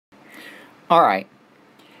All right.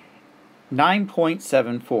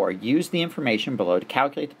 9.74. Use the information below to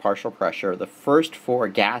calculate the partial pressure of the first four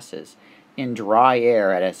gases in dry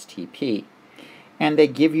air at STP. And they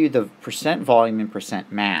give you the percent volume and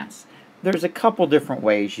percent mass. There's a couple different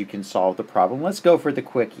ways you can solve the problem. Let's go for the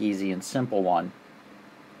quick, easy, and simple one.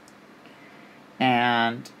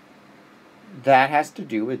 And that has to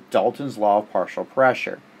do with Dalton's law of partial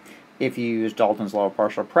pressure. If you use Dalton's law of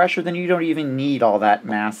partial pressure, then you don't even need all that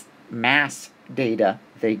mass data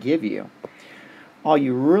they give you. All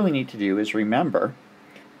you really need to do is remember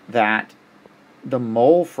that the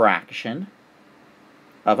mole fraction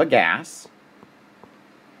of a gas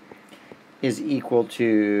is equal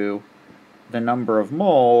to the number of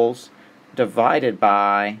moles divided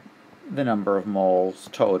by the number of moles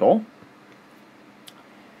total.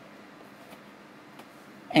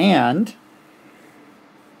 And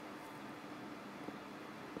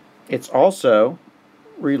it's also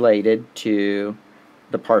related to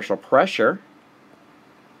the partial pressure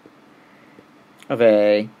of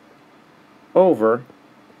A over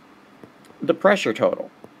the pressure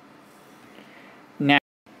total. Now,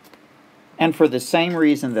 and for the same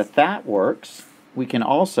reason that that works, we can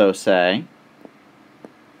also say,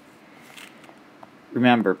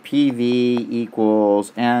 remember, PV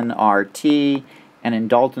equals nRT, and in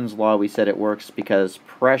Dalton's law we said it works because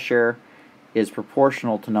pressure is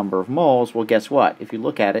proportional to number of moles. Well, guess what? If you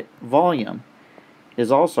look at it, volume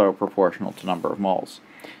is also proportional to number of moles.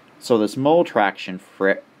 So this mole traction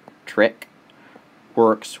trick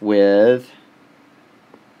works with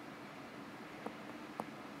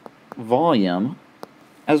volume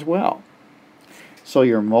as well. So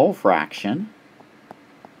your mole fraction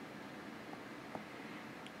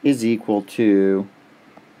is equal to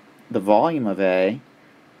the volume of A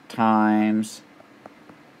times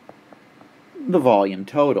the volume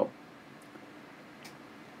total.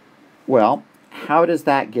 Well, how does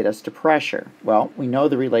that get us to pressure? Well, we know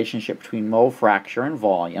the relationship between mole fraction and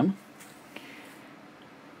volume.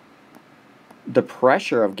 The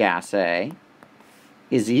pressure of gas A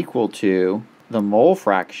is equal to the mole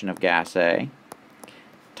fraction of gas A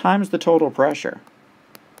times the total pressure.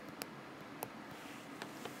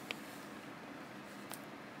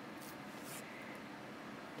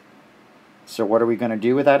 So what are we going to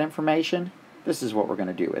do with that information? This is what we're going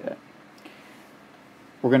to do with it.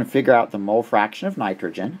 We're going to figure out the mole fraction of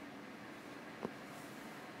nitrogen.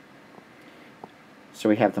 So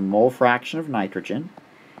we have the mole fraction of nitrogen,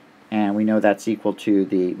 and we know that's equal to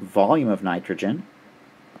the volume of nitrogen,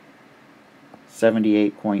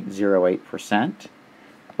 78.08%,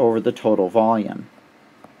 over the total volume,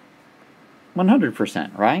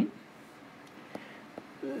 100%, right?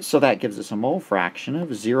 So that gives us a mole fraction of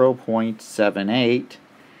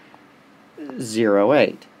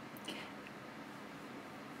 0.7808.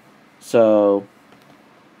 So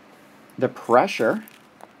the pressure,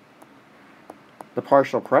 the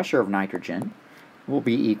partial pressure of nitrogen, will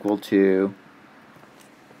be equal to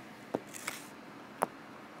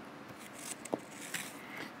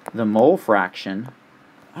the mole fraction,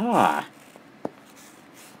 the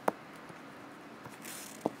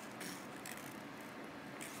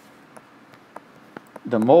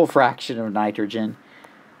mole fraction of nitrogen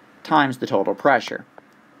times the total pressure.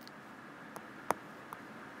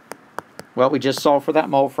 Well, we just solved for that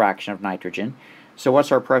mole fraction of nitrogen. So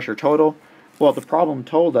what's our pressure total? Well, the problem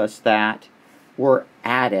told us that we're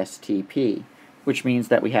at STP, which means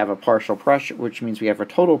that we have a partial pressure, which means we have a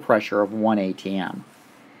total pressure of 1 atm.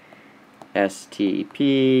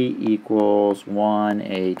 STP equals 1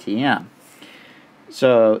 atm.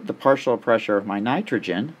 So the partial pressure of my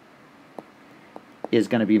nitrogen is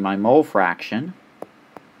going to be my mole fraction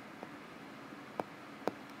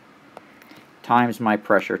times my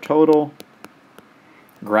pressure total.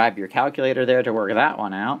 Grab your calculator there to work that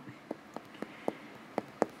one out.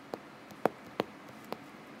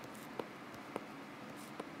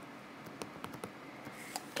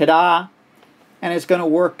 Ta-da! And it's going to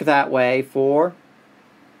work that way for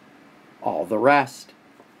all the rest.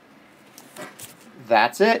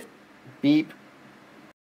 That's it. Beep.